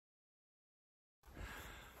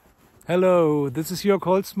Hello, this is Jörg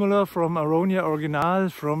Holzmüller from Aronia Original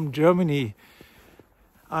from Germany.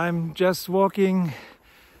 I'm just walking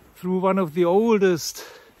through one of the oldest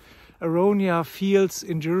Aronia fields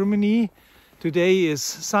in Germany. Today is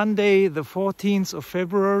Sunday, the 14th of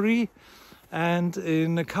February, and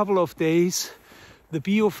in a couple of days the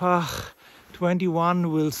Biofach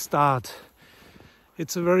 21 will start.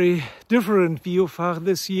 It's a very different Biofach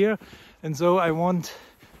this year, and so I want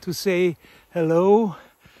to say hello.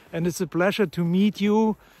 And it's a pleasure to meet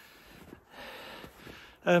you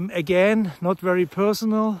again, not very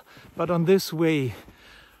personal, but on this way.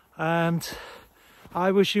 And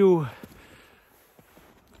I wish you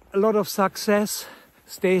a lot of success,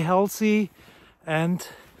 stay healthy and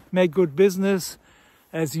make good business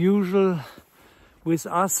as usual with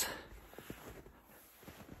us.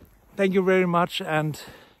 Thank you very much and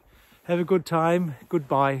have a good time.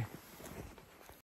 Goodbye.